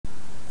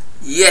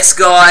Yes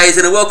guys,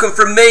 and a welcome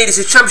from me. This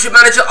is Championship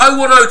Manager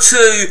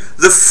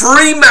 0102, the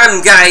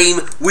three-man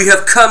game. We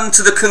have come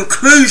to the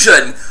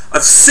conclusion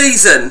of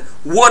season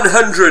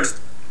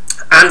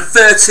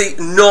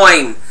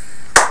 139.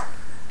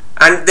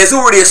 And there's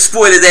already a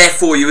spoiler there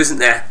for you, isn't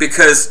there?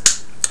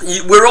 Because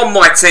we're on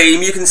my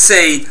team. You can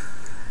see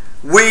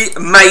we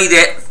made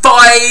it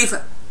 5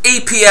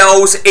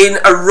 EPLs in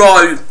a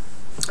row.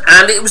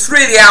 And it was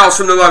really ours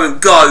from the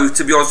moment go,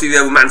 to be honest with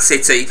you, with Man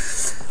City.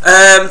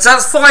 So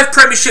that's 5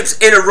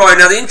 Premierships in a row.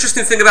 Now the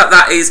interesting thing about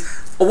that is,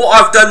 what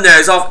I've done there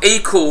is I've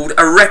equalled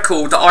a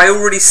record that I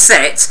already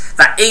set,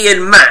 that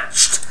Ian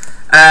matched,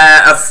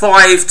 of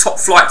 5 top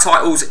flight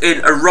titles in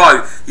a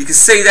row. You can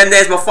see then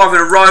there's my 5 in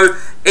a row.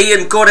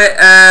 Ian got it,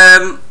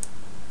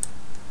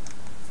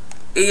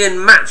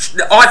 Ian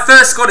matched, I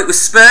first got it with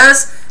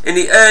Spurs in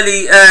the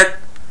early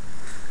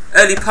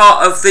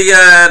part of the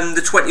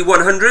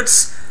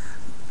 2100s.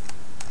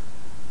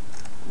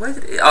 Where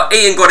did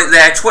Ian got it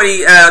there.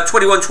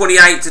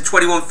 21-28 to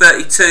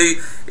 21-32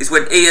 is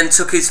when Ian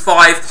took his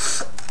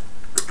 5.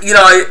 You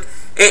know,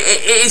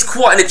 it is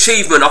quite an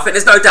achievement. I think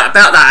there's no doubt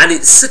about that, and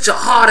it's such a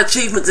hard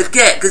achievement to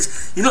get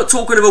because you're not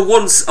talking of a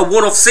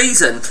one-off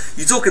season.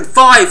 You're talking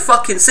 5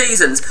 fucking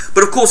seasons.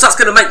 But of course, that's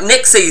going to make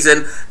next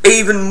season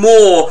even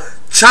more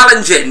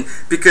challenging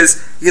because,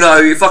 you know,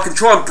 if I can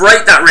try and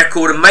break that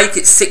record and make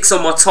it 6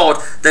 on my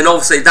Todd, then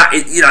obviously that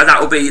is, you know,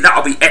 that'll be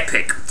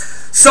epic.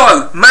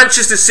 So,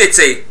 Manchester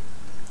City.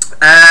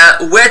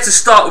 Where to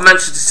start with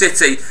Manchester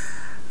City?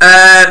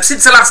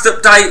 Since the last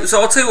update, so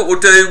I'll tell you what we'll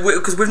do,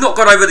 because we've not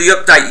gone over the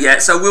update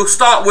yet, so we'll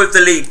start with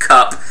the League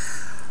Cup.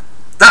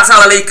 That's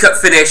how the League Cup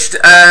finished.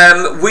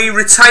 We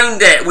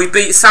retained it. We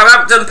beat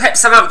Southampton,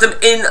 Southampton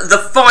in the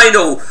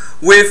final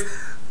with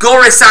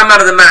Goris our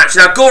man of the match.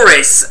 Now,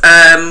 Goris,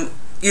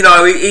 you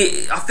know,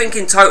 I think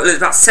in total it's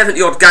about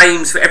 70 odd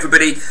games for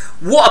everybody.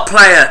 What a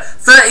player,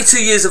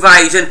 32 years of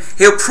age, and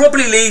he'll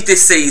probably leave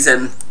this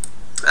season.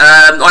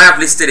 I have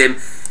listed him.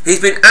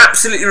 He's been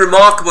absolutely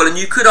remarkable, and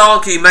you could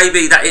argue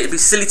maybe that it'd be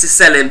silly to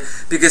sell him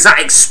because that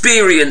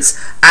experience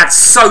adds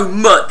so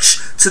much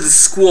to the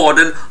squad,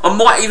 and I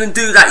might even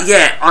do that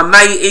yet. I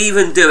may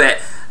even do it.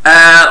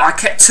 I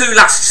kept 2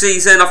 last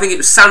season. I think it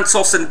was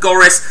Santos and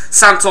Goris.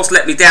 Santos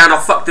let me down. I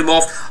fucked him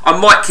off. I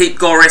might keep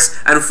Goris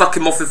and fuck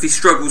him off if he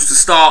struggles to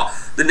start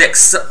the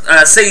next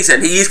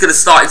season. He is going to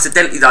start,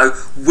 incidentally, though,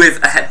 with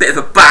a bit of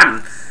a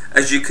ban,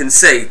 as you can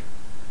see.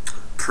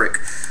 Prick.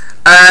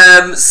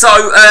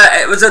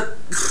 It was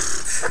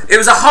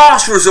a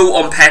harsh result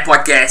on Pep,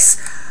 I guess.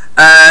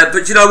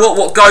 But you know what?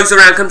 What goes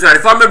around comes around.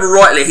 If I remember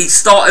rightly, he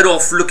started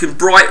off looking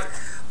bright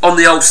on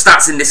the old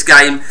stats in this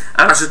game,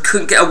 and I just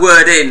couldn't get a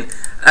word in.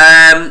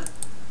 And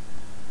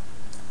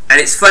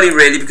it's funny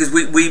really because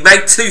we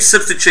made 2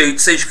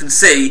 substitutes, as you can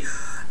see,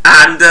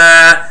 and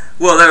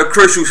well, they were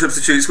crucial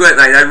substitutes, weren't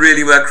they? They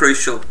really were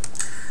crucial.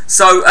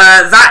 So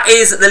that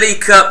is the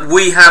League Cup.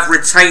 We have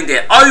retained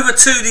it. Over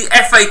to the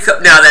FA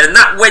Cup now then, and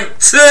that went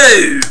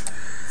to,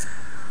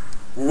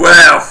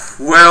 well,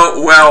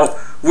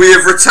 we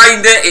have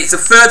retained it. It's a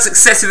 3rd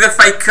successive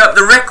FA Cup.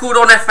 The record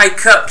on FA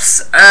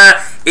Cups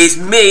is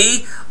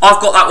me. I've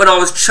got that when I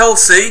was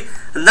Chelsea,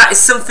 and that is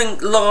something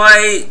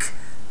like,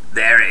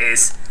 there it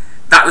is.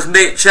 That was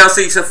me at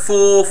Chelsea, so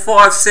 4,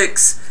 5,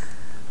 6,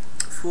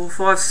 8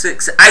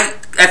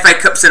 FA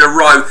Cups in a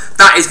row.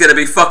 That is going to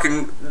be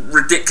fucking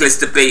ridiculous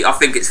to beat, I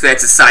think it's fair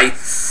to say.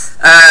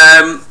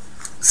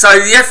 So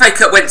the FA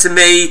Cup went to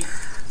me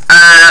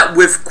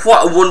with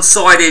quite a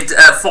one-sided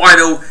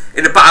final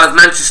in the Battle of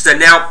Manchester.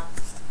 Now,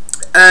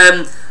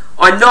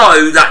 I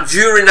know that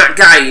during that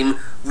game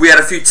we had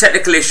a few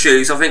technical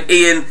issues. I think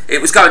Ian,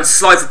 it was going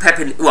slow for Pep,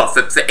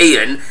 for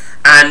Ian,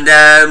 and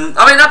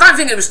I mean, I don't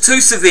think it was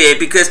too severe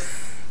because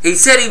he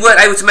said he weren't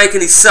able to make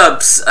any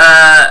subs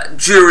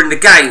during the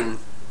game,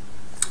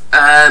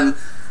 and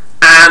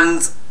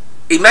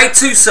he made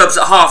 2 subs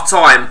at half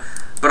time.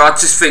 But I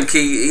just think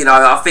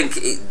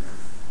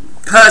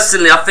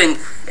personally, I think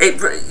it,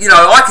 you know,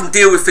 I can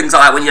deal with things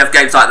like that when you have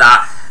games like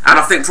that, and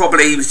I think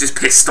probably he was just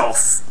pissed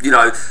off, you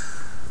know.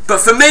 But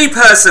for me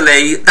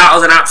personally, that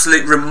was an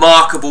absolute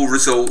remarkable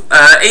result.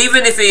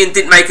 Even if Ian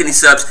didn't make any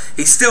subs,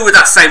 he's still with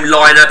that same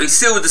lineup, he's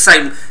still with the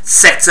same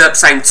setup,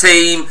 same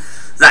team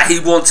that he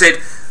wanted.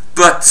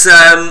 But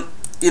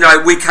you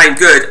know, we came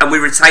good and we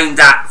retained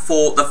that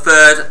for the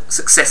 3rd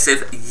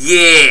successive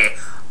year.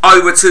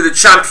 Over to the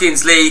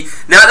Champions League.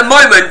 Now at the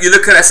moment you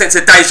look at a sense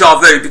of deja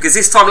vu because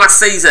this time last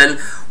season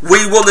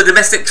we won the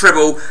domestic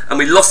treble and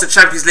we lost the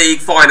Champions League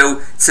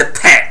final to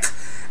Pep,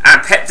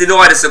 and Pep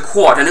denied us a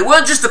quad, and it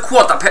weren't just the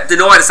quad that Pep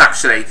denied us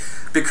actually,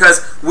 because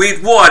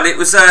we'd won, it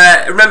was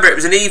remember it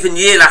was an even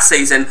year last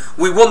season.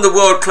 We won the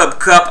World Club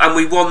Cup and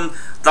we won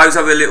those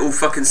other little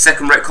fucking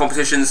second-rate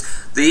competitions,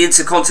 the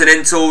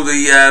Intercontinental,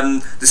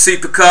 the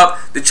Super Cup,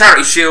 the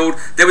Charity Shield.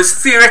 There was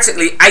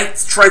theoretically 8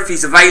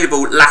 trophies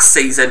available last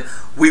season.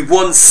 We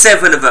won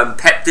 7 of them.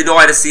 Pep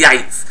denied us the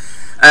 8th.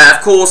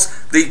 Of course,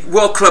 the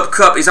World Club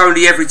Cup is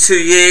only every 2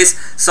 years,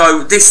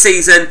 so this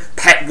season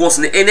Pep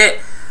wasn't in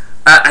it,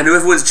 and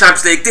whoever wins the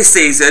Champions League this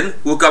season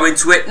will go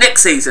into it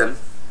next season.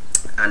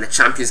 And the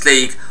Champions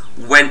League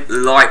went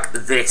like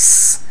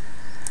this.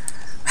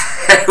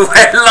 It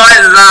went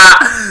like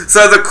that.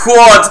 So the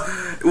quad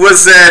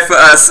was there for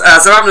us.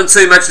 Southampton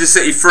 2, Manchester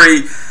City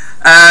 3.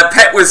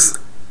 Pep was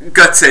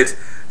gutted.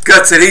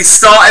 He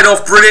started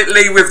off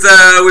brilliantly with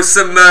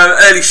some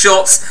early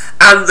shots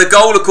and the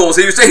goal, of course.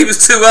 He was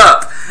 2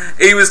 up.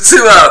 He was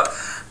 2 up,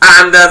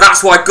 and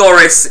that's why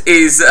Goris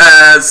is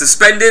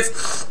suspended.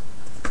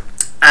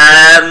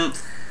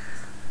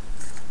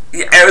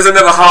 It was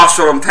another harsh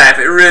one on Pep.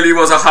 It really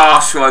was a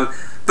harsh one.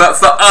 But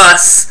for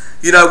us,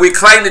 you know, we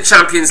claimed the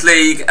Champions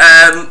League,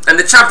 and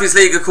the Champions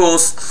League, of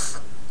course,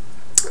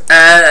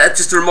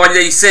 just to remind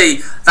you,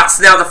 see, that's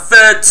now the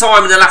 3rd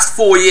time in the last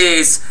 4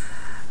 years.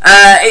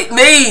 It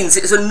means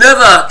it's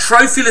another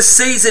trophyless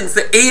season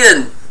for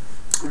Ian.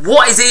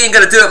 What is Ian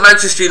going to do at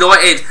Manchester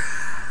United?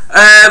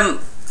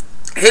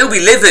 He'll be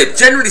livid.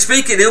 Generally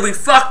speaking, he'll be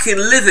fucking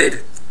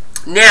livid.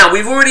 Now,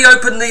 we've already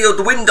opened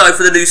the window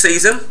for the new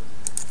season,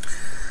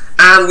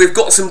 and we've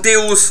got some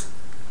deals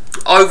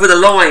over the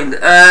line.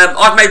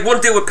 I've made one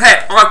deal with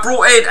Pep. I've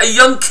brought in a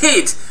young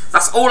kid.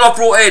 That's all I've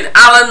brought in.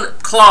 Alan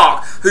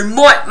Clark, who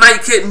might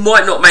make it,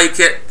 might not make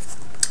it.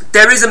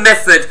 There is a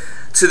method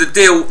to the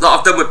deal that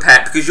I've done with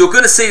Pep, because you're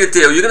going to see the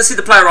deal. You're going to see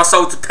the player I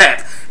sold to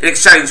Pep in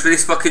exchange for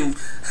this fucking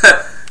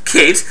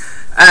kid.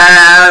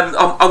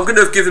 I'm going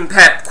to have given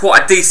Pep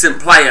quite a decent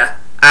player,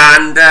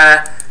 and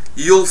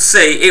you'll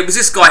see. It was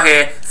this guy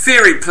here,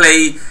 Theory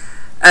Plea.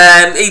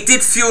 He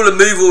did fuel a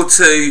move or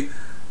two,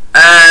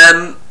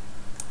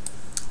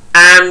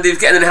 and he was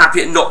getting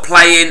unhappy at not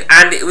playing,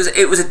 and it was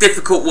a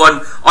difficult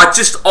one. I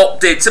just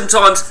opted.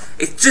 Sometimes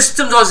it's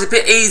a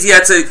bit easier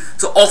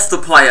to off the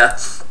player.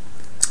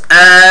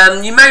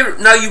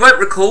 You won't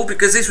recall,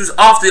 because this was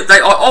after the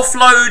update. I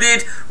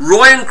offloaded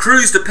Ryan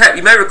Cruz to Pep.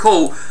 You may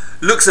recall,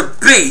 looks a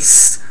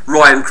beast,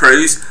 Ryan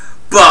Cruz,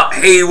 but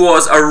he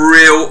was a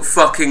real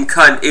fucking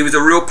cunt. He was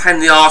a real pain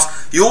in the arse.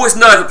 You always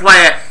know if a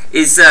player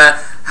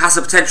has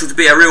the potential to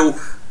be a real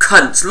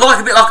cunt,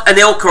 a bit like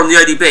Anelka on the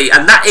ODB,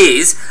 and that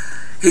is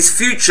his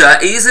future.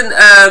 He isn't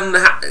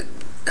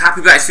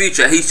happy about his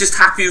future. He's just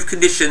happy with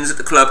conditions at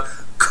the club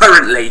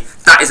currently.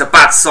 That is a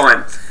bad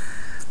sign.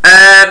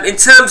 In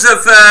terms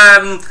of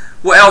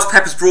what else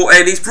Pep has brought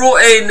in, he's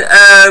brought in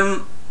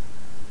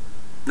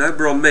no,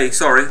 we're on me,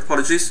 sorry,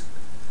 apologies.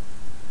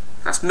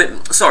 That's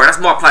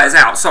my players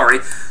out, sorry.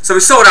 So we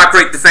sold our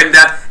Greek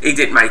defender, he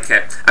didn't make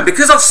it. And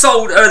because I've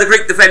sold the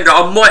Greek defender,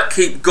 I might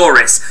keep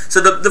Goris.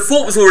 So the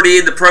thought was already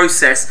in the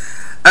process.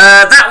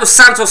 That was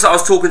Santos that I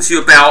was talking to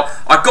you about.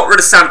 I got rid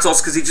of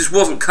Santos because he just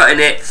wasn't cutting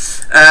it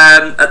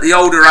at the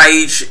older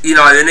age, you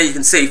know, and then you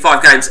can see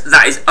 5 games,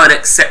 that is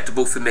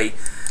unacceptable for me.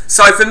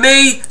 So for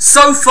me,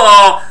 so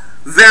far,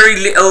 very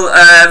little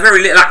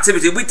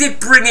activity. We did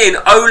bring in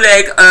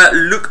Oleg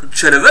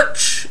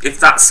Lukjanovic, if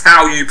that's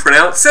how you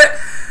pronounce it,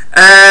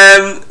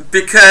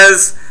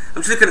 because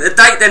I'm just looking at the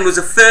date. Then was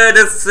the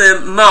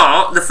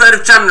 3rd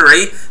of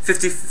January,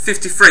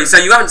 53. So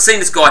you haven't seen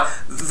this guy.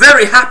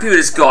 Very happy with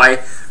this guy.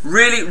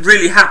 Really,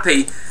 really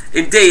happy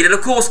indeed. And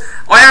of course,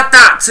 I add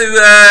that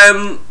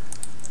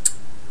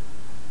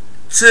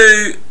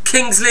to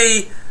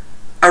Kingsley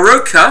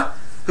Aroka,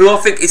 who I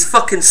think is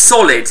fucking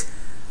solid.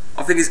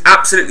 I think he's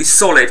absolutely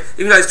solid,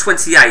 even though he's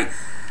 28.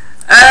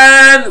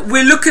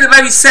 We're looking at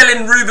maybe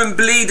selling Ruben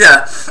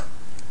Bleeder.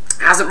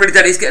 Hasn't really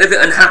done it. He's getting a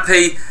bit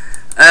unhappy,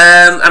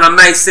 and I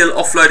may still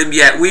offload him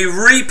yet. We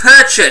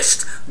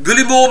repurchased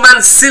Guillermo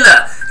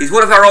Mansilla. He's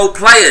one of our old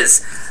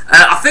players.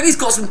 I think he's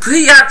got some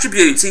key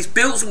attributes. He's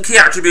built some key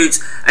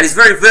attributes, and he's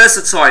very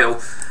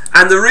versatile.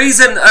 And the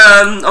reason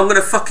I'm going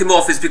to fuck him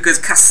off is because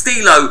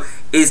Castillo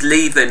is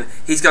leaving.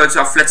 He's going to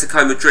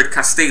Atletico Madrid,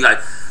 Castillo.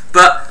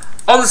 But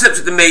on the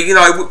subject of me, you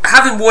know,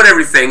 having won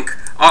everything,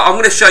 I'm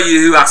going to show you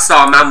who our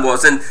star man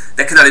was, and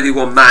there can only be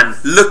one man.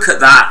 Look at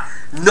that.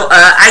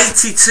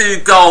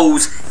 82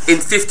 goals in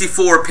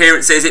 54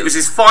 appearances. It was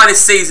his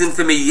finest season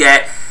for me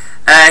yet.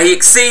 He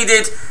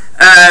exceeded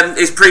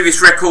his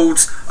previous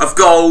records of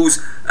goals,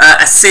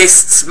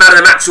 assists, man of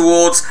the match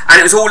awards, and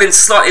it was all in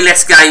slightly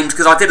less games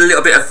because I did a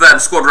little bit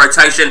of squad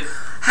rotation.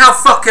 How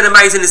fucking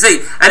amazing is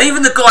he? And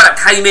even the guy that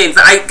came in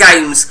for 8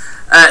 games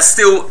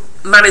still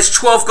managed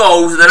 12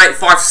 goals with an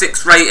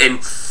 8.56 rating.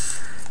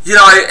 You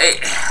know,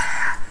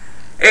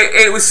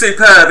 it was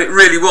superb. It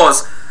really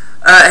was.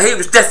 He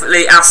was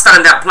definitely our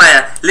standout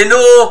player.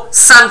 Lenore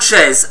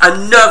Sanchez,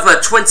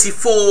 another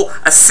 24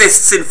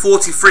 assists in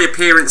 43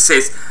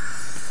 appearances.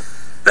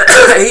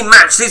 He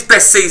matched his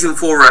best season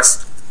for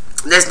us.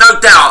 There's no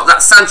doubt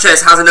that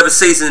Sanchez has another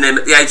season in him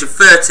at the age of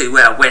 30,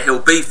 well, where he'll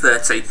be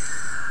 30.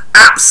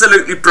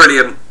 Absolutely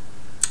brilliant.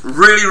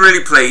 Really,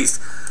 really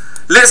pleased.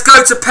 Let's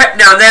go to Pep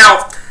now.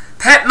 Now,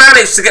 Pep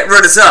managed to get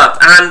runners up,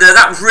 and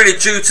that was really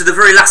due to the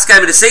very last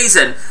game of the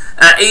season.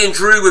 Ian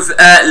drew with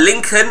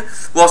Lincoln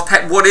whilst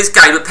Pep won his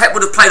game, but Pep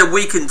would have played a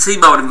weakened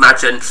team, I would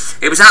imagine.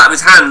 It was out of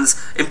his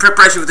hands in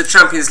preparation for the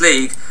Champions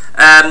League,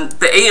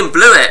 but Ian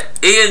blew it.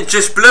 Ian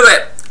just blew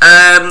it.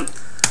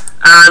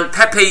 And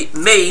Pepe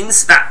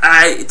means that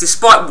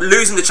despite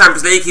losing the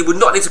Champions League, he would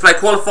not need to play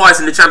qualifiers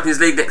in the Champions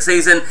League next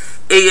season.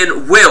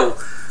 Ian will.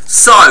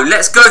 So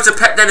let's go to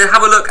Pep then and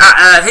have a look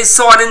at his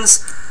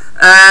signings.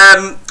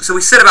 So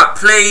we said about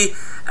Plea.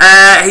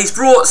 He's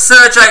brought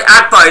Sergej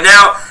Agbo.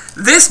 Now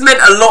this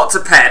meant a lot to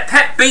Pep.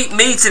 Pep beat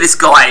me to this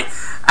guy,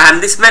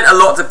 and this meant a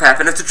lot to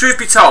Pep. And if the truth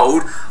be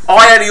told,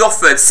 I only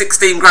offered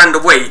 16 grand a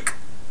week,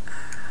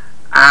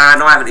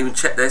 and I haven't even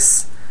checked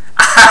this.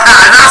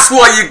 And that's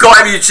why you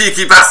got him, you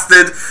cheeky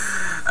bastard.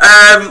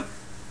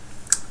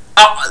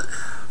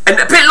 And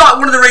a bit like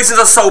one of the reasons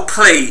I sold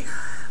Plea,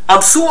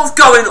 I'm sort of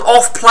going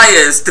off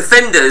players,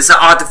 defenders that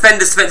are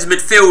defenders, defensive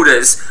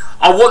midfielders.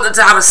 I want them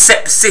to have a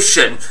set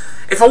position.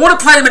 If I want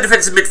to play them in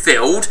defensive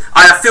midfield,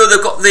 and I feel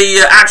they've got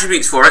the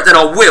attributes for it, then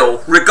I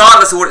will,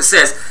 regardless of what it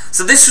says.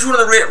 So this is one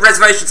of the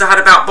reservations I had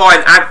about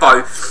buying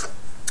Agbo.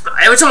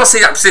 Every time I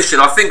see that position,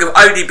 I think of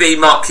ODB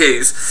Mark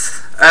Hughes.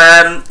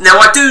 Now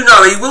I do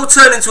know he will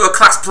turn into a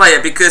class player,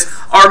 because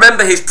I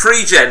remember his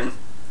pre-gen.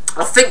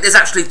 I think there's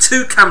actually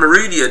 2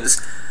 Cameroonians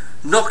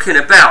knocking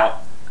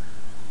about.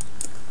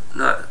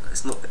 No,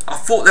 it's not. I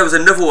thought there was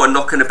another one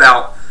knocking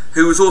about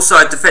who was also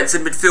a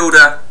defensive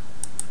midfielder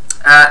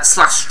 /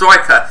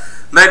 striker.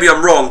 Maybe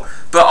I'm wrong,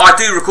 but I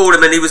do recall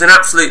him, and he was an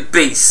absolute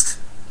beast.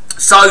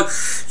 So,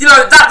 you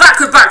know, that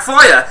could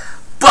backfire.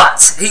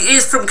 But he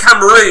is from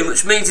Cameroon,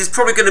 which means he's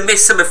probably going to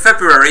miss some of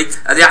February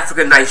at the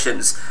African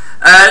Nations.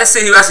 Let's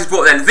see who else he's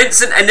brought then.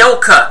 Vincent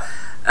Anelka.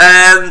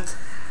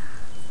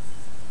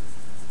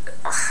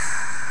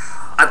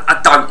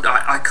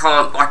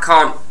 I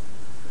can't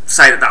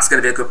say that that's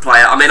going to be a good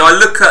player. I mean, I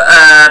look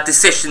at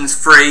decisions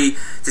 3,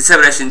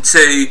 determination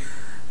 2.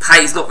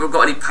 Pace, not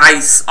got any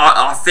pace.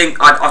 I think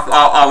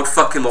I would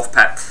fuck him off,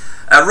 Pep.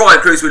 Ryan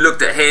Cruz, we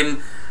looked at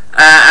him,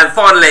 and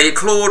finally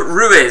Claude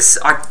Ruiz.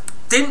 I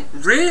didn't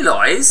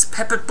realise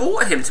Pep had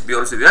bought him, to be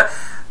honest with you.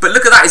 But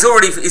look at that, he's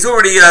already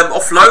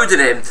offloading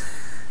him.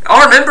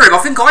 I remember him. I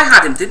think I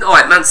had him, didn't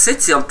I, at Man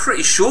City? I'm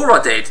pretty sure I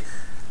did.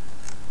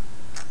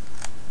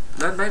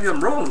 No, maybe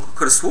I'm wrong.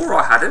 Could have swore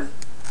I had him.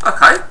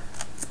 Okay.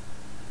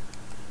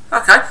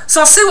 Okay,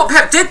 so I see what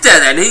Pep did there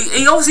then.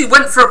 He obviously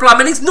went for a play. I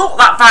mean, he's not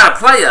that bad a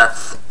player.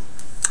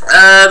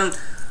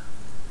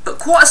 But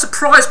quite a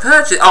surprise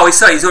purchase. Oh,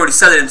 he's already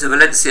selling him to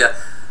Valencia.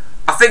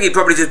 I think he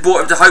probably just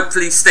bought him to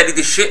hopefully steady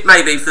the ship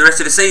maybe for the rest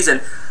of the season.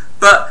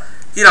 But,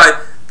 you know,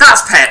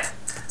 that's Pep.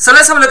 So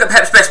let's have a look at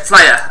Pep's best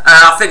player.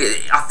 I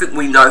think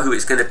we know who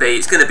it's going to be.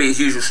 It's going to be his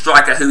usual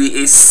striker, who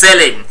he is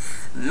selling.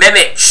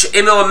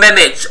 Emil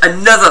Memic,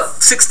 another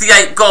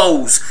 68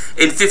 goals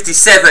in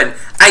 57,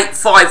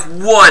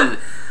 851.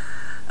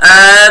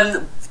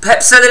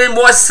 Pep selling him.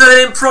 Why is he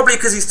selling him? Probably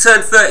because he's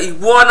turned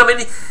 31. I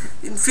mean,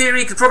 in theory,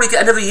 he could probably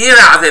get another year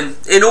out of him,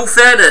 in all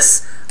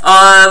fairness.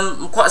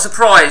 I'm quite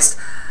surprised.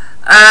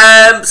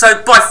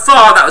 So by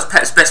far, that was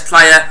Pep's best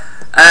player.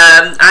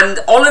 And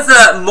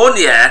Oliver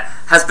Monnier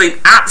has been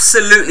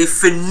absolutely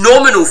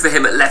phenomenal for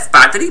him at left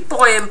back. Did he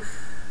buy him?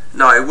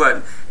 No, he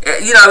weren't.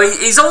 You know,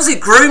 he's obviously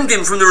groomed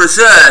him from the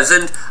reserves,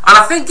 and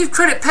I think give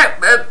credit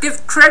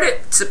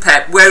to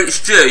Pep where it's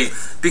due,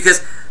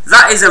 because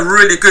that is a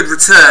really good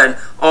return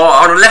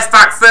on a left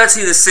back.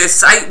 13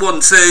 assists,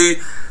 8-1-2.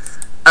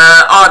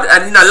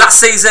 And you know, last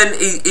season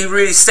he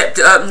really stepped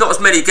it up. Not as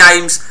many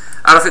games,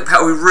 and I think Pep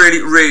will be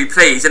really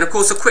pleased. And of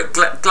course, a quick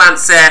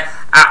glance there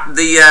at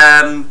the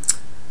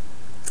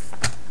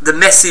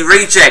Messi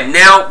regen.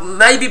 Now,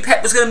 maybe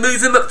Pep was going to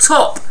move him up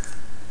top.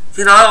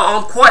 You know,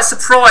 I'm quite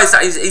surprised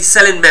that he's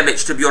selling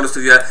Memic, to be honest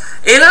with you.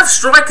 He'll have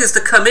strikers to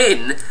come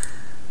in.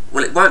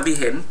 Well, it won't be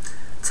him.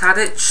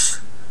 Tadic.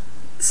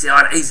 See,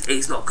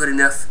 he's not good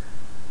enough.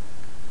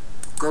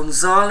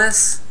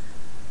 Gonzalez.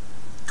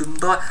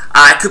 Dumbai.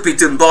 It could be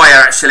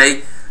Dumbaya,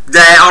 actually.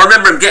 There, I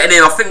remember him getting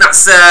in. I think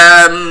that's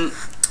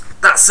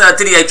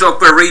Didier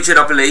Drogba region,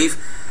 I believe.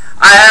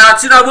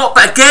 Do you know what?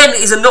 But again,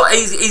 he's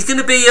going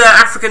to be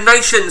African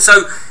nation,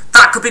 so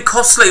that could be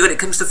costly when it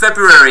comes to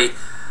February.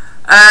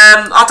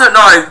 I don't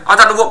know. I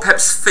don't know what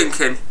Pep's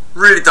thinking.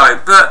 Really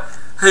don't. But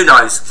who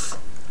knows?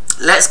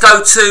 Let's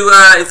go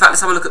to. In fact, let's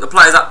have a look at the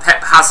players that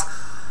Pep has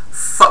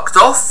fucked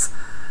off.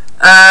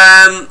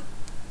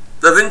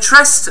 Of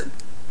interest,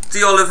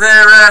 De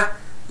Oliveira.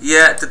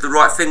 Yeah, did the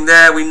right thing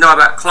there. We know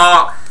about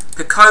Clark.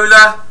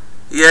 Piccola.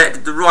 Yeah,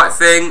 did the right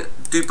thing.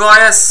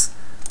 Dubias.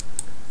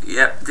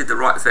 Yeah, did the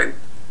right thing.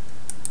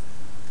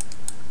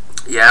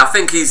 Yeah, I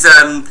think he's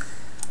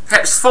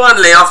Pep's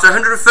finally, after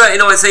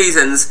 139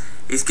 seasons,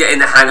 he's getting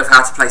the hang of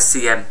how to play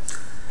CM.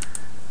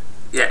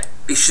 Yeah,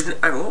 he shouldn't.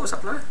 Oh, what was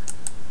that player?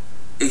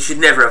 He should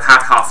never have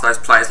had half those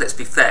players. Let's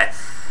be fair.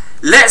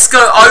 Let's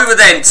go over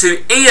then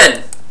to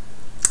Ian.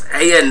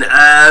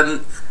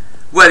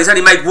 Well, he's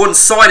only made one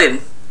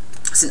signing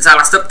since our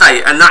last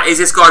update, and that is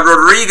this guy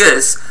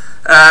Rodriguez.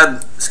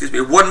 Excuse me,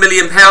 £1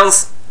 million.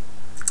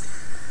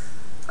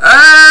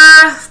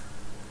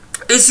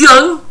 He's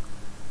young,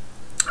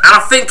 and I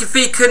think if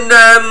he can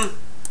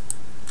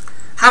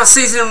have a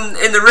season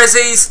in the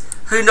Rezzies,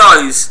 who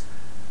knows?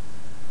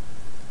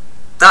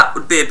 That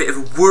would be a bit of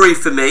a worry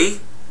for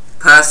me,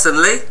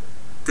 personally.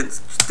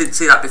 Didn't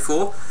see that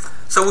before,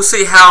 so we'll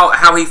see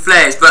how he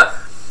flares. But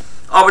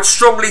I would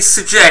strongly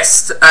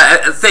suggest,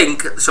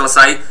 shall I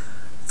say,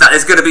 that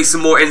there's going to be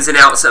some more ins and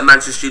outs at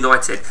Manchester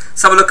United.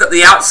 Let's have a look at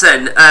the outs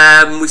then.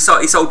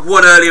 He sold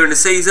one earlier in the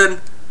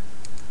season.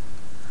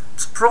 I'm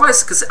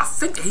surprised because I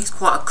think he's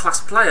quite a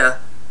class player.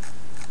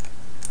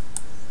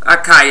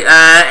 Okay,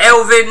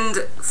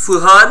 Elvind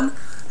Fuhan,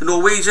 the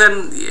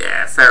Norwegian.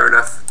 Yeah, fair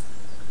enough.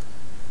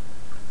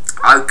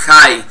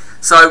 Okay,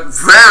 so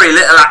very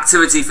little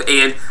activity for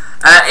Ian.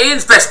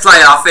 Ian's best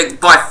player, I think,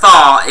 by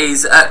far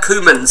is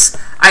Koeman's.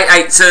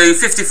 882,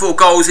 54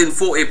 goals in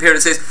 40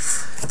 appearances.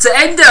 To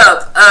end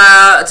up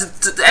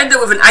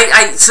with an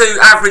 882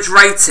 average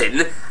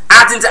rating,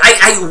 adding to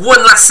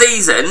 881 last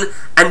season,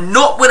 and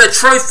not win a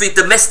trophy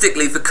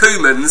domestically for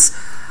Koeman's,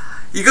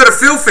 you got to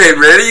feel for him,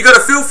 really. You got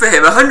to feel for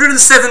him.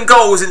 107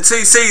 goals in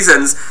 2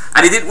 seasons,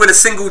 and he didn't win a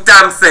single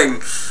damn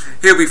thing.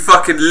 He'll be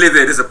fucking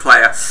livid as a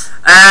player.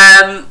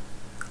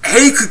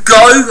 He could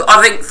go.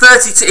 I think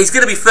 32. He's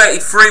going to be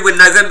 33 when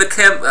November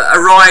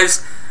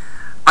arrives.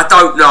 I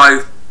don't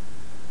know.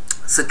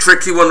 It's a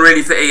tricky one,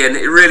 really, for Ian.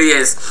 It really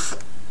is.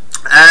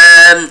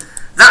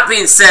 That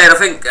being said, I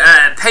think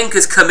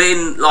Penka's come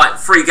in like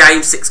 3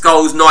 games, 6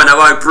 goals,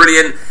 900,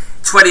 brilliant.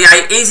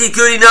 28. Is he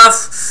good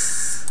enough?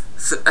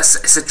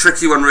 It's a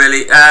tricky one,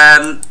 really.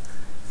 The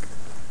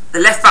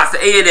left back for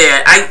Ian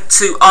here,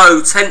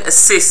 820, 10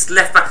 assists,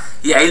 left back.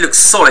 Yeah, he looks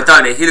solid,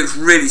 don't he? He looks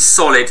really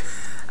solid.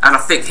 And I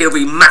think he'll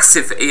be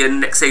massive for Ian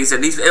next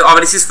season. I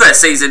mean, it's his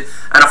first season,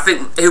 and I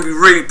think he'll be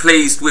really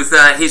pleased with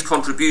his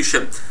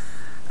contribution.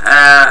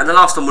 And the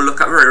last one we'll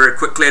look at very, very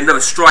quickly, another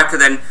striker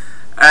then.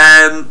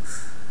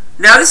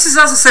 Now, this is,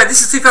 as I said,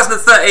 this is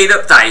 2013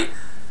 update.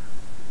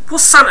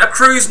 Was Santa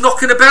Cruz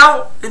knocking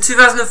about in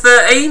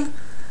 2013?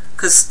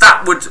 Because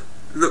that would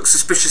look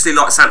suspiciously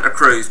like Santa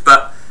Cruz,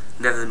 but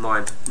never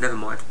mind, never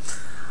mind.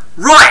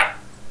 Right,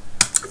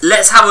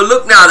 let's have a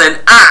look now then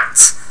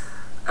at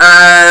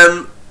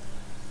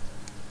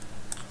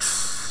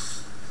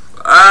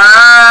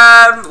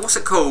what's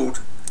it called?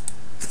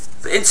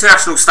 The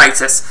international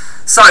status.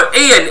 So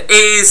Ian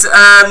is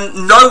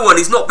no one.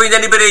 He's not been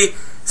anybody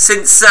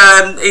since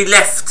he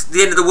left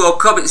the end of the World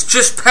Cup. It's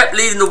just Pep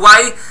leading the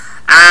way,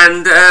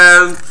 and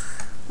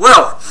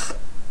well,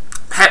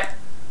 Pep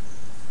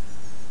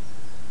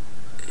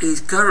is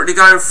currently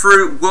going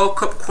through World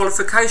Cup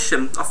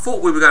qualification. I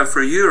thought we were going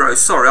through Euros.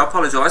 Sorry, I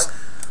apologise.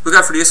 We're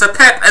going through the Euros. So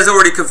Pep has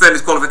already confirmed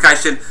his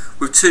qualification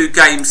with 2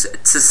 games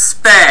to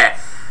spare.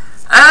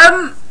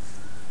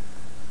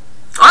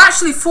 I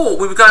actually thought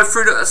we were going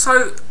through the,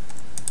 so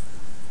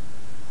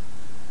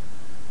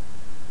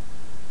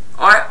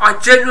I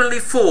genuinely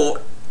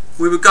thought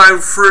we were going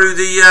through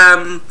the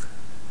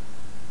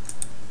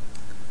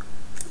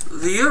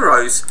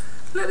Euros.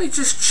 Let me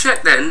just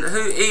check then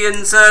who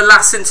Ian's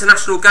last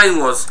international game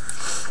was.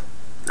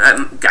 So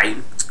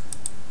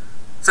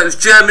it was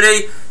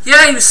Germany.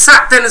 Yeah, he was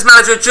sacked then as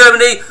manager of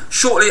Germany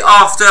shortly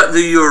after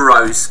the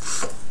Euros.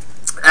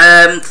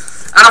 And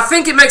I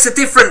think it makes a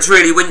difference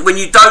really when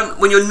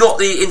you're not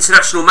the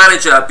international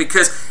manager,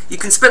 because you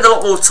can spend a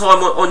lot more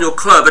time on your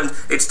club, and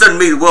it's done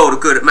me the world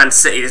of good at Man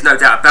City. There's no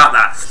doubt about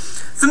that.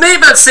 For me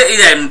at Man City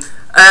then,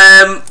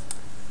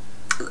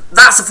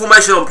 that's the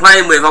formation I'm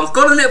playing with. I've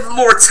got a little bit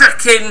more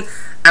attacking,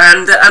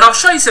 and I'll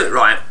show you something,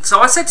 right. So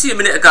I said to you a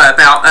minute ago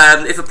about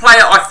if a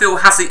player I feel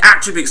has the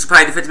attributes to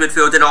play defensive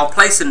midfield, then I'll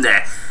place him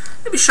there.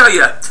 Let me show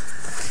you.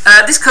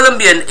 This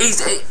Colombian,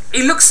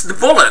 he looks the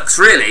bollocks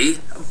really,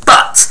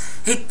 but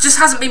he just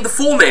hasn't been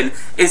performing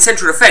in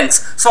central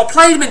defence. So I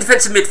played him in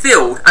defensive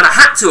midfield, and I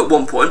had to at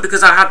one point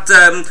because I had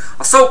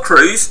I sold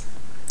Cruz,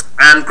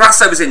 and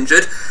Grasso was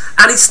injured,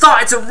 and he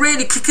started to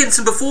really kick in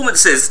some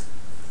performances.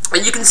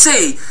 And you can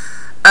see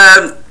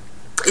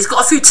he's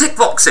got a few tick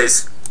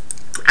boxes.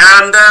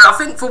 And I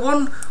think for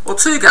 1 or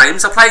 2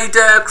 games I played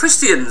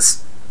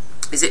Christians.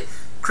 Is it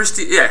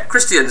Christian? Yeah,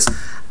 Christians.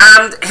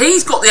 And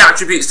he's got the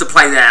attributes to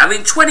play there. I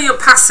mean, 20 in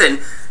passing,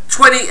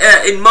 20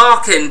 in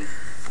marking.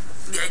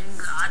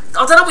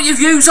 I don't know what your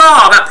views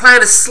are about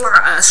playing a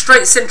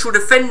straight central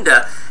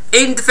defender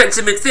in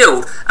defensive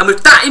midfield. And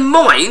with that in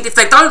mind, if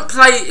they don't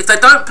play in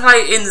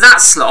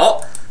that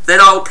slot,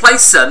 then I'll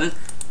place them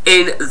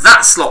in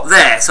that slot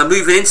there. So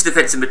moving into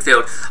defensive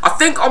midfield. I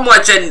think on my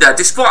agenda,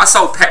 despite I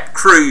sold Pep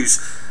Cruz,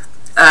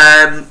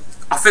 I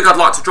think I'd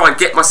like to try and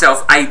get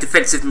myself a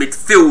defensive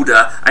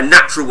midfielder, a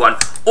natural one.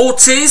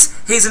 Ortiz,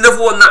 he's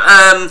another one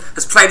that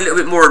has played a little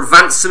bit more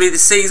advanced to me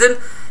this season.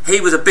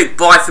 He was a big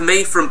buy for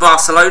me from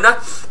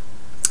Barcelona,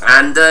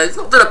 and he's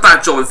not done a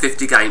bad job in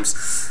 50 games.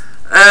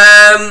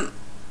 I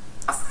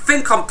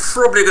think I'm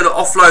probably going to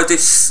offload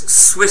this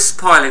Swiss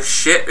pile of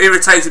shit,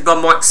 irritated by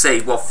Mike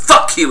C. Well,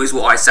 fuck you is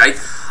what I say.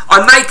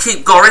 I may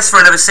keep Goris for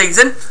another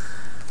season.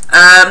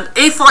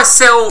 If I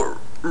sell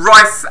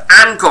Rife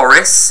and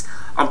Goris,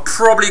 I'm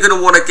probably going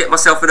to want to get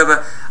myself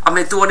another. I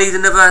mean, do I need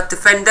another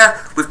defender?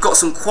 We've got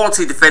some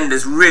quality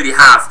defenders, really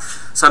have.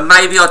 So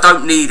maybe I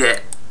don't need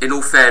it, in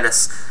all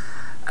fairness.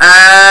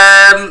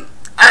 And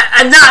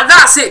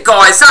that's it,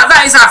 guys.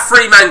 That is our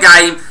 3-man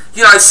game.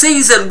 You know,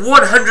 season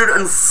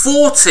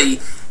 140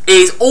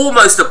 is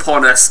almost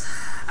upon us.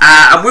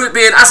 And with it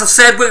being, as I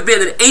said, with it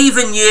being an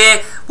even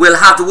year, we'll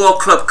have the World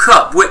Club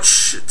Cup,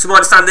 which, to my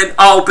understanding,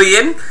 I'll be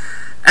in.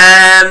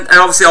 And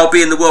obviously I'll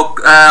be in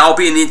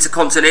the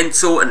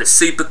Intercontinental and the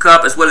Super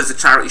Cup, as well as the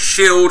Charity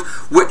Shield,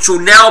 which will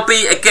now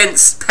be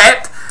against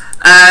Pep.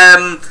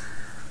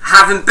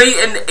 Having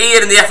beaten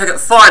Ian in the FA Cup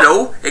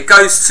final, it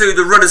goes to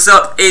the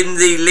runners-up in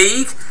the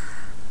league.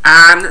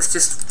 And let's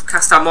just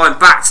cast our mind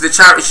back to the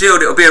Charity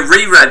Shield. It'll be a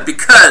rerun,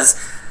 because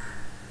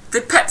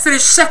did Pep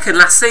finish second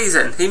last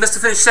season? He must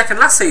have finished second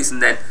last season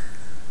then.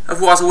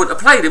 Otherwise I wouldn't have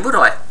played him, would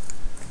I?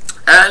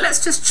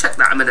 Let's just check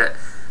that a minute.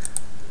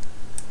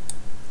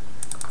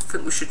 I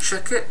think we should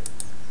check it.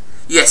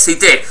 Yes, he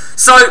did.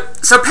 So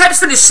Pep's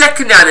finished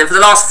second now then for the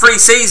last 3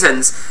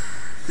 seasons.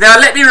 Now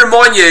let me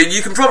remind you,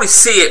 you can probably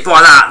see it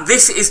by that,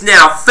 this is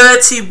now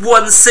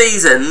 31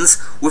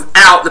 seasons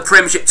without the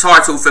Premiership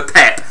title for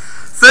Pep.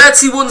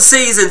 31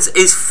 seasons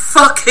is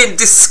fucking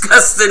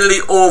disgustingly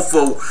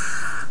awful.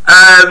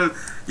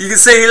 You can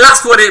see he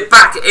last won it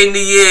back in the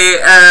year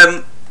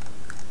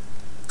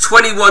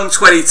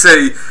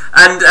 21-22,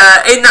 and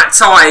in that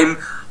time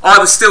I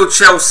was still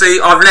Chelsea.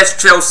 I've left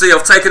Chelsea,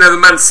 I've taken over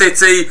Man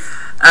City.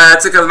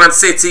 Took over Man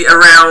City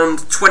around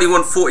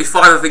 21-45,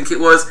 I think it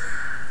was.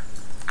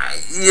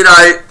 You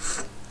know,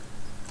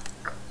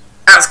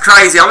 that's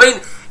crazy. I mean,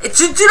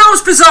 do you know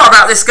what's bizarre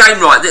about this game,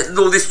 right?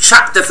 Or this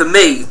chapter for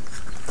me,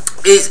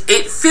 is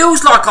it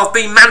feels like I've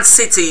been Man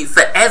City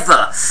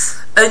forever,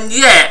 and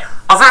yet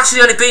I've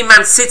actually only been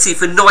Man City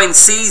for 9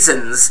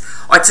 seasons.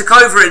 I took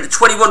over in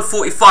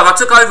 21-45. I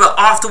took over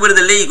after winning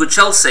the league with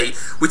Chelsea.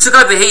 We took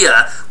over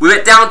here. We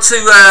went down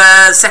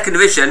to second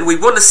division. We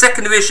won the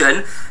second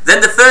division,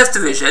 then the first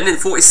division in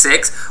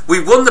 46.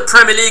 We won the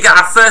Premier League at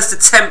our first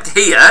attempt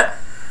here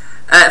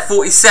at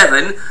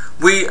 47.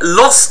 We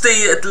lost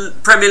the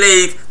Premier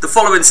League the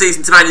following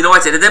season to Man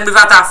United, and then we've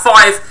had our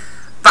 5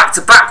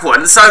 back-to-back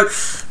ones. So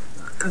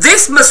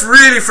this must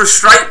really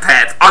frustrate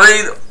Pep. I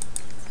mean,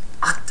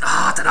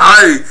 I don't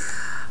know.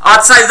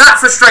 I'd say that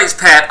frustrates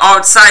Pep. I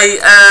would say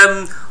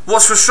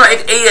what's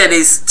frustrated Ian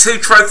is 2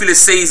 trophyless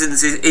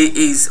seasons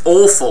is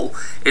awful.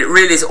 It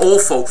really is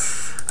awful.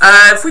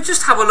 If we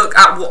just have a look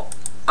at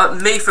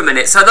me for a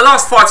minute. So the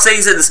last 5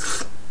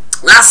 seasons,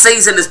 last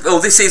season,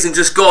 this season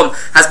just gone,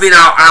 has been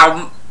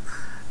our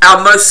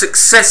most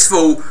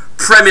successful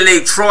Premier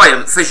League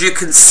triumph, as you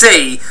can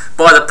see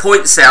by the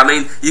points there. I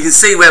mean, you can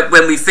see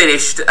when we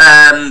finished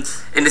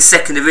in the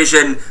second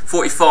division,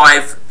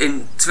 45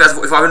 in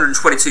 2045,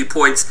 122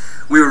 points.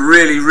 We were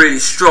really, really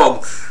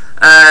strong.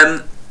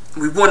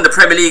 We won the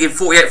Premier League in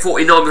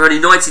 48-49 with only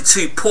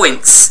 92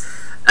 points.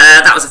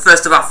 That was the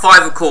first of our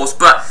 5, of course.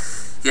 But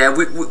yeah,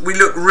 we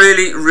look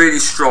really, really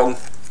strong.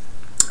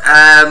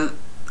 And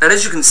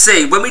as you can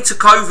see, when we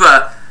took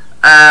over.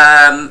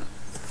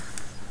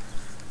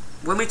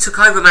 When we took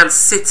over Man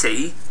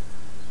City,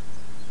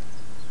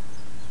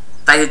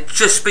 they had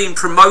just been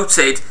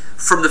promoted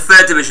from the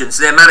 3rd division,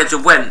 so their manager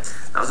went.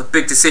 That was a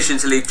big decision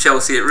to leave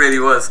Chelsea, it really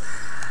was.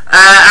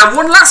 And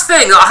one last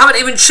thing, I haven't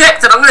even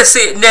checked, and I'm going to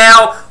see it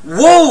now.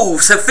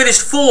 Wolves have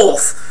finished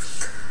 4th.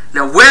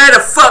 Now, where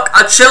the fuck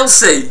are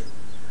Chelsea?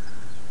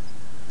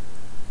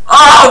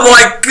 Oh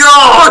my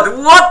god,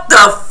 what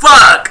the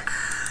fuck?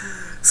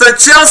 So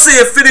Chelsea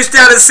have finished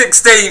down in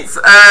 16th.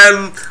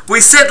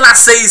 We said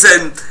last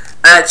season,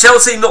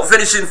 Chelsea not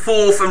finishing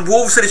 4th and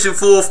Wolves finishing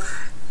 4th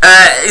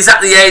is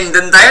at the end,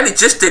 and they only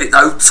just did it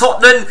though.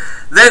 Tottenham,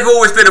 they've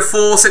always been a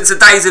 4 since the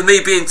days of me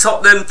being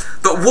Tottenham,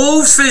 but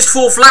Wolves finished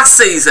 4th last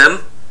season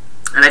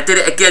and they did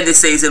it again this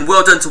season.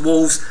 Well done to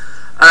Wolves.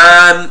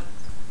 I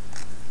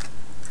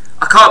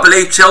can't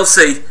believe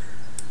Chelsea.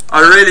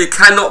 I really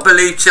cannot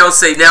believe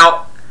Chelsea.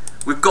 Now,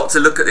 we've got to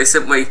look at this,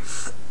 haven't we?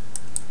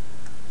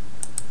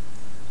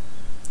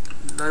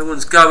 No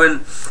one's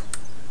going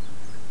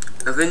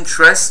of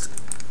interest.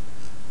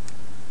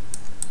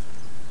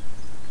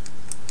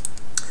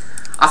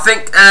 I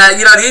think,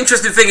 you know, the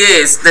interesting thing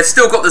is, they've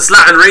still got the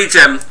Zlatan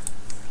regen,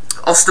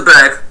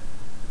 Osterberg.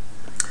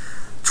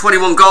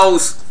 21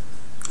 goals.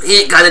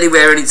 He ain't going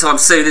anywhere anytime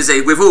soon, is he?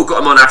 We've all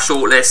got him on our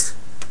shortlist.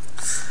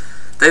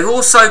 They've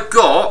also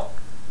got,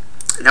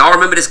 now I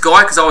remember this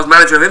guy because I was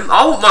manager of him.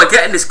 I wouldn't mind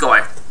getting this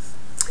guy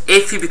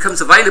if he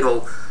becomes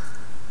available.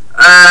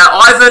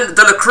 Ivan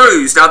de la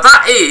Cruz. Now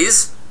that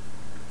is,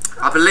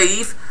 I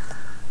believe,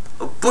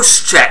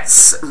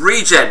 Busquets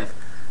regen.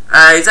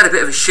 He's had a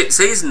bit of a shit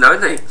season though,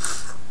 hasn't he?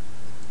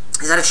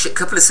 He's had a shit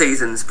couple of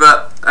seasons,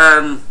 but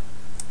let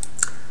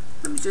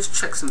me just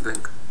check something.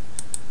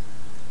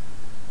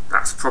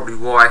 That's probably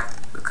why.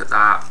 Look at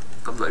that.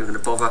 I'm not even going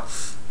to bother.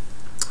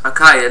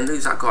 Okay, and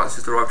who's that guy that's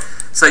just arrived?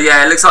 So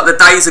yeah, it looks like the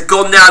days are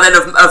gone now then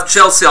of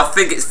Chelsea. I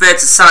think it's fair to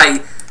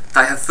say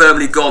they have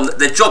firmly gone.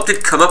 Their job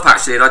did come up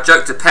actually, and I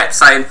joked to Pep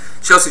saying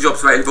Chelsea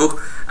job's available,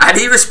 and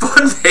he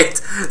responded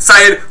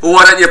saying, well,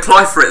 why don't you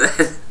apply for it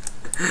then?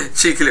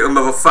 Cheeky little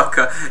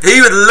motherfucker.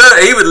 He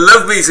would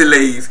love me to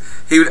leave.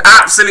 He would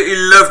absolutely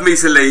love me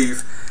to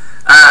leave.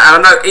 And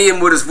I know Ian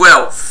would as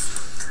well.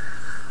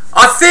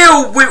 I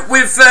feel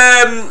with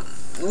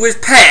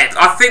Pep,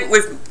 I think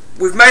with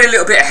we've made a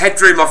little bit of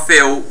headroom, I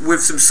feel,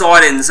 with some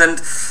signings, and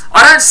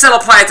I don't sell a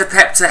player to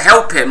Pep to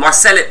help him. I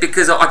sell it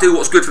because I do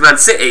what's good for Man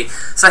City.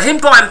 So him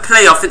buying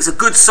Plea, I think, is a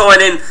good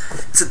signing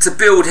to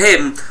build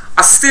him.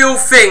 I still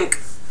think,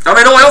 I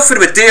mean, I offered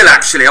him a deal,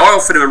 actually. I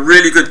offered him a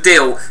really good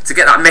deal to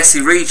get that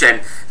Messi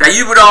regen. Now,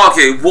 you would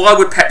argue, why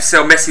would Pep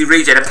sell Messi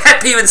regen? And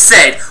Pep even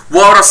said,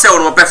 why would I sell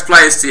one of my best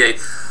players to you?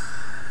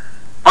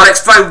 I'll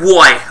explain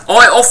why.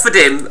 I offered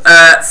him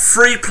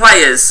 3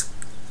 players,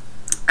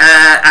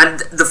 and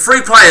the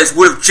 3 players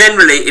would have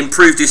generally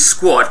improved his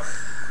squad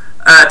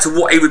to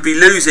what he would be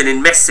losing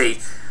in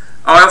Messi.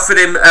 I offered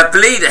him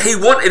Bleeder. He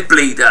wanted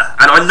Bleeder,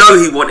 and I know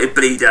he wanted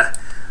Bleeder.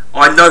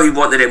 I know he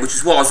wanted him, which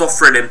is what I was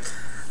offering him.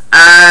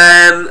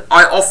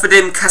 I offered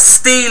him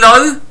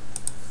Castillo.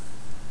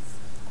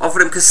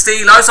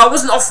 So I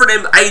wasn't offering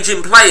him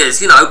aging players,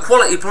 you know,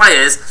 quality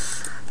players.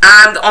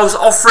 And I was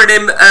offering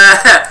him,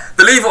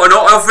 believe it or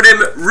not, I offered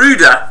him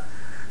Ruder.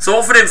 So I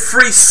offered him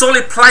 3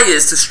 solid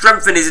players to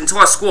strengthen his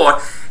entire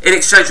squad in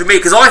exchange for me.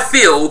 Because I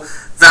feel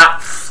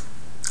that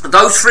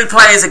those 3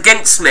 players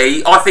against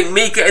me, I think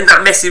me getting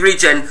that Messi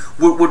regen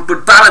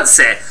would balance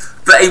it.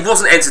 But he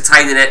wasn't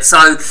entertaining it.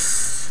 So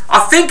I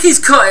think he's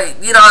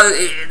cut, you know,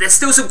 there's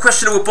still some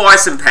questionable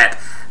bias in Pep.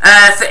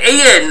 For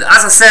Ian,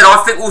 as I said, I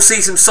think we'll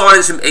see some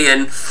signs from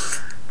Ian.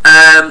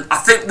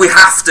 I think we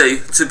have to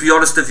be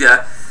honest with you.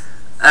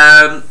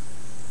 I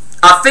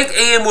think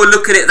Ian will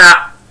look at it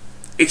that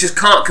he just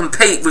can't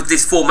compete with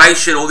this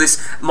formation or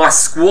my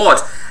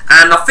squad.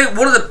 And I think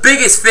one of the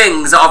biggest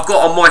things that I've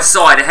got on my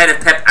side ahead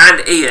of Pep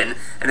and Ian,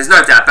 and there's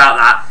no doubt about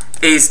that,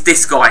 is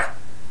this guy.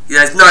 You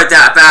know, there's no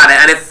doubt about it.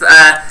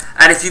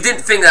 And if you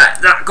didn't think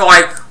that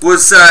guy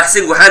was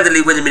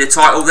single-handedly winning me the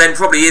title, then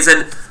probably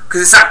isn't,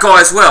 because it's that guy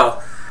as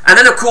well. And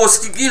then, of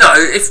course, you know,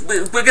 if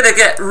we're going to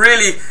get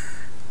really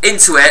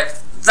into it,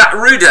 that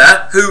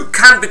Ruder, who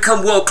can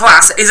become world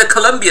class, is a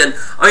Colombian.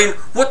 I mean,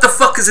 what the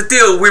fuck is the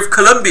deal with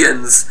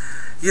Colombians?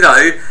 You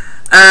know,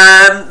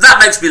 that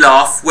makes me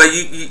laugh. Where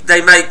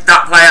they make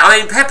that player. I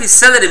mean, Pep is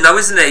selling him though,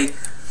 isn't he?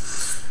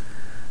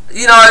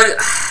 You know,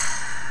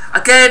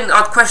 again,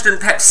 I'd question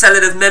Pep's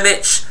selling of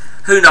Memic.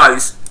 Who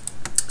knows?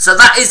 So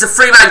that is the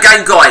 3-man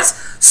game, guys.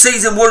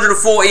 Season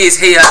 140 is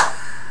here.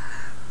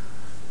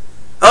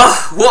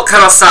 Oh, what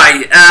can I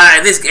say?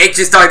 It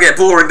just don't get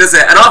boring, does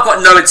it? And I've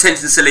got no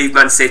intentions to leave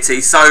Man City,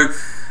 so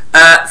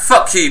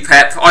fuck you,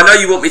 Pep. I know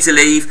you want me to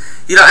leave.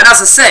 You know, and as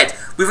I said,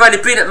 we've only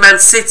been at Man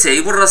City,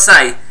 what did I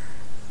say?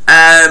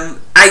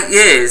 8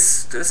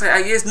 years. Did I say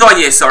 8 years? 9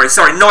 years, sorry,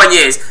 9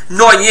 years.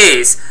 9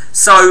 years.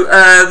 So,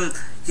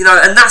 you know,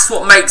 and that's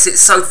what makes it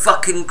so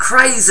fucking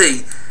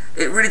crazy.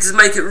 It really does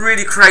make it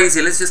really crazy.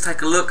 Let's just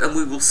take a look and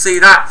we will see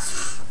that.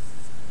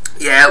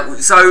 Yeah,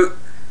 so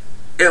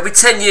it'll be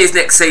 10 years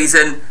next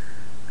season,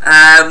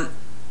 and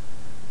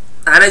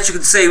as you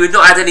can see, we've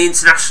not had any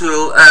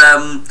international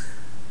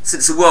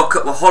since the World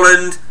Cup with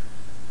Holland.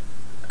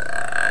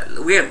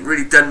 We haven't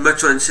really done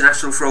much on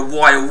international for a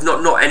while,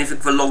 not anything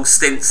for long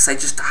stints. They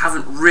just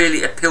haven't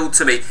really appealed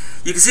to me.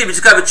 You can see we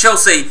just go with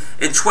Chelsea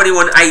in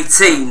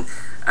 21-18,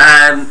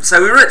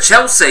 so we were at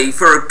Chelsea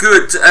for a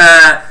good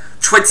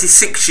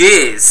 26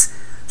 years.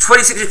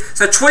 26 years.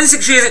 So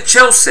 26 years at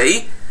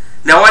Chelsea.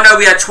 Now, I know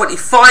we had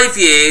 25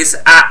 years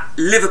at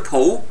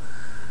Liverpool.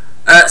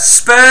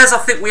 Spurs, I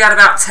think we had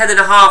about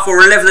 10.5 or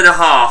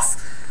 11.5.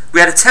 We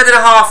had a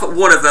 10.5 at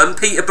one of them,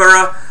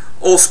 Peterborough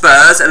or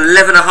Spurs, and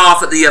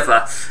 11.5 at the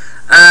other.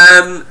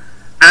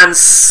 And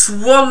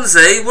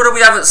Swansea, what do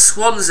we have at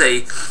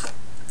Swansea?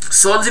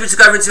 Swansea, we took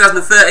over in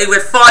 2013. We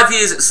had 5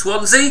 years at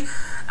Swansea,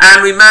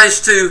 and we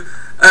managed to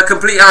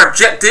complete our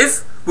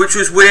objective, which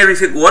was win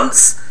everything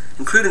once,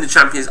 including the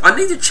Champions. I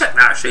need to check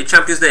that, actually,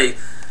 Champions League.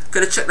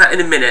 Going to check that in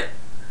a minute.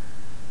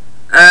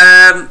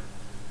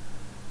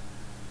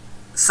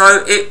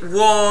 So it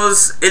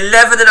was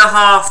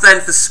 11.5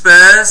 then for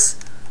Spurs,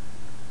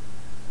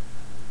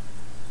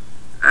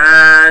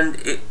 and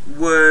it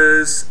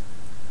was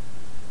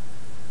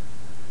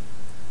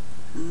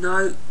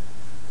no, it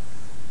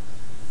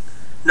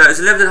was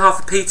 11.5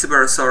 for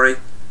Peterborough. Sorry.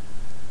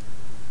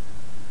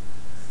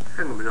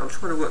 Hang on a minute. I'm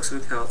trying to work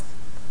something out.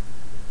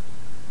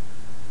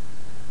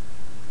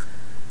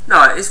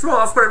 No, it's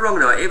wrong. I've got it wrong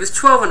now. It was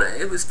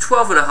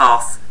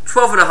 12.5.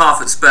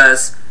 12.5 at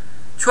Spurs.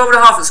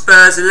 12.5 at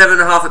Spurs.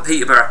 11.5 at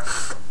Peterborough.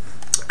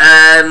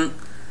 And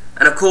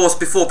of course,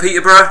 before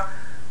Peterborough,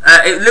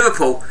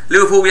 Liverpool.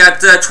 Liverpool, we had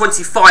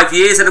 25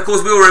 years, and of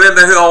course, we all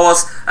remember who I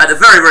was at the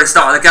very, very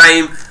start of the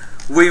game.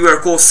 We were,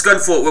 of course,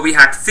 Scunthorpe, where we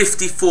had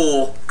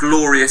 54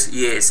 glorious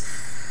years.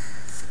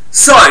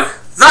 So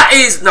that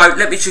is no.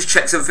 Let me just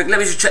check something. Let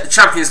me just check the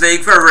Champions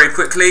League very, very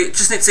quickly.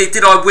 Just need to see,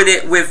 did I win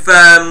it with?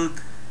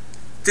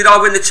 Did I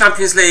win the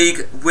Champions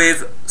League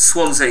with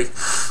Swansea?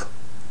 I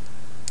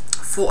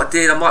thought I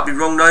did. I might be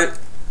wrong though.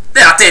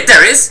 There, I did.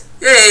 There it is.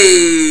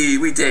 Yay!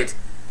 We did.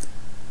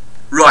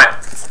 Right.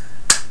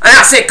 And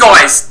that's it,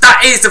 guys.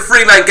 That is the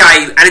 3-man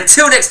game. And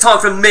until next time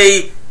from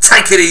me,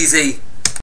 take it easy.